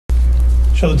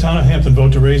Shall the Town of Hampton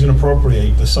vote to raise and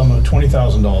appropriate the sum of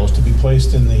 $20,000 to be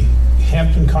placed in the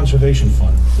Hampton Conservation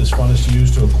Fund? This fund is to use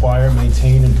to acquire,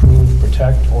 maintain, improve,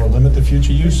 protect, or limit the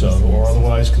future use of, or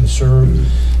otherwise conserve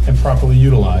and properly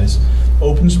utilize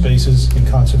open spaces and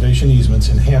conservation easements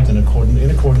in Hampton in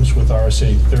accordance with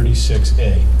RSA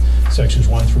 36A, sections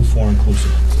 1 through 4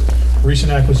 inclusive.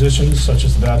 Recent acquisitions, such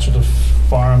as the Bachelor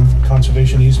Farm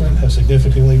Conservation Easement, have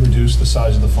significantly reduced the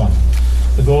size of the fund.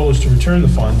 The goal is to return the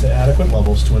fund to adequate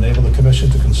levels to enable the Commission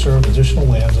to conserve additional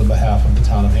lands on behalf of the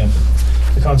Town of Hampton.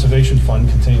 The Conservation Fund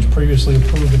contains previously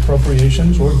approved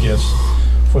appropriations or gifts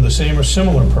for the same or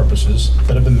similar purposes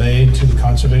that have been made to the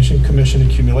Conservation Commission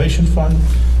Accumulation Fund,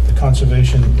 the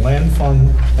Conservation Land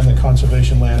Fund, and the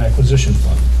Conservation Land Acquisition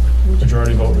Fund.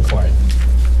 Majority vote required.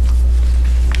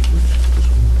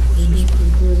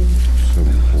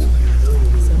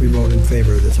 We vote in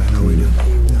favor of this, I know we do.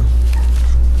 Yeah.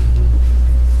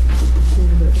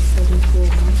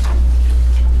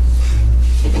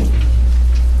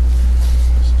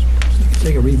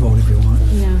 Take a revote if you want.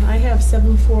 Yeah, I have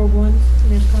 741. Can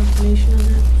I have confirmation on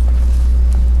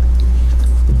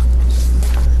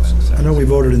that? I know we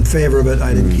voted in favor of it,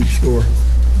 I didn't keep score.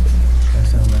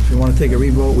 If you want to take a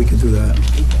revote, we can do that.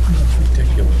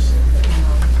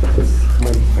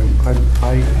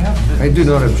 I do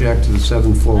not object to the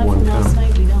 741 Not from last count.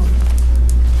 night, we don't.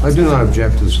 I do not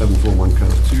object to the 741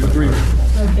 count. So you agree?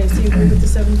 Okay, so you agree with the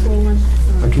 741?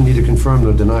 All I right. can neither confirm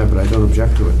nor deny, but I don't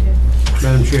object to it. Okay.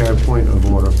 Madam Chair, I have a point of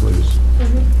order, please.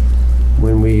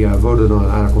 When we voted on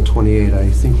Article 28, I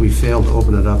think we failed to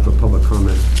open it up for public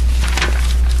comment.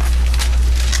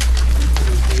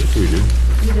 We do.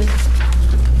 You did.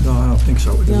 No, I don't think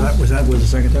so. Was that with the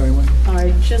secretary one? All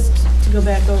right, just to go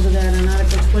back over that, on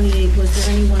Article 28, was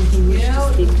there anyone who wished to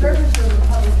The speak to it? purpose of the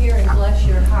public hearing, bless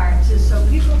your hearts, is so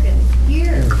people can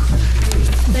hear.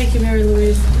 Thank you, Mary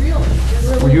Louise.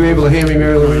 Were you able to hear me,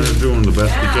 Mary We're Louise? doing the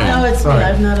best we No, can. it's good, All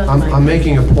right. I'm not on the mic. I'm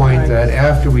making a point that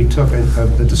after we took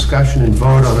the discussion and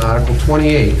vote on Article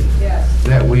 28, Yes.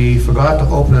 that we forgot to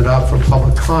open it up for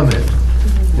public comment.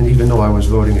 And even though I was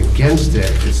voting against it,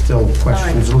 it still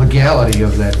questions the legality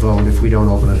of that vote if we don't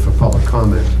open it for public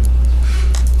comment.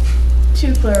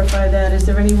 To clarify that, is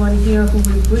there anyone here who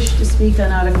would wish to speak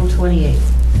on Article 28?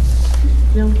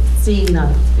 No? Seeing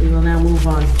none, we will now move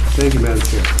on. Thank you, Madam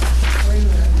Chair. Wait a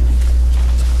minute.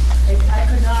 I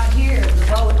could not hear the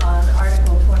vote on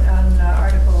Article 30.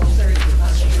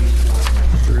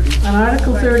 On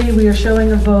Article 30, we are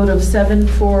showing a vote of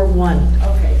 741,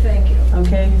 Okay, thank you.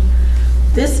 okay?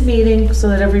 This meeting, so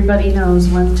that everybody knows,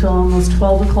 went till almost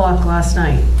 12 o'clock last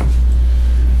night.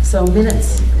 So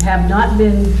minutes have not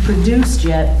been produced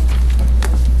yet.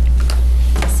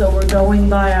 So we're going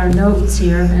by our notes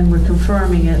here and we're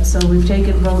confirming it. So we've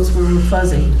taken votes where we're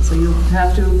fuzzy. So you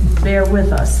have to bear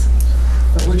with us.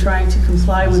 But we're trying to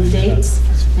comply with dates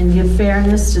and give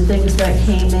fairness to things that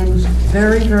came in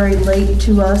very, very late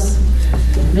to us,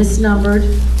 misnumbered,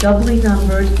 doubly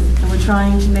numbered, and we're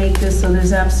trying to make this so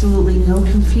there's absolutely no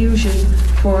confusion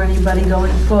for anybody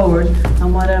going forward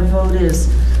on what our vote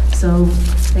is. So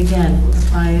again,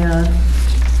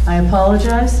 I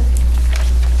apologize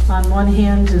on one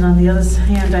hand, and on the other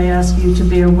hand, I ask you to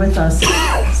bear with us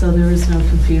so there is no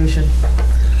confusion.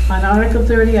 On Article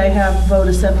 30, I have a vote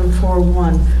of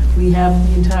 741. We have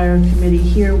the entire committee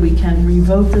here. We can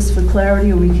revote this for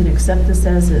clarity, or we can accept this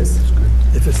as is.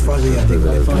 If it's fuzzy, I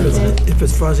think if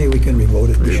it's fuzzy, we can revote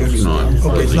it. We should. It's not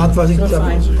Okay, it's not fuzzy? So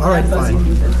fine. All right, Not fuzzy.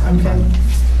 fine.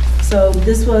 Okay. So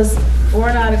this was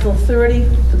warrant Article 30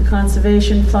 for the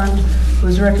Conservation Fund,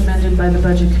 was recommended by the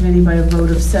Budget Committee by a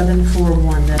vote of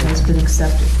 741. That has been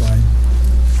accepted. Fine.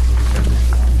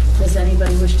 Does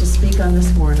anybody wish to speak on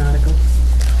this warrant article?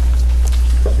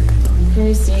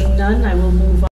 Okay, seeing none, I will move on.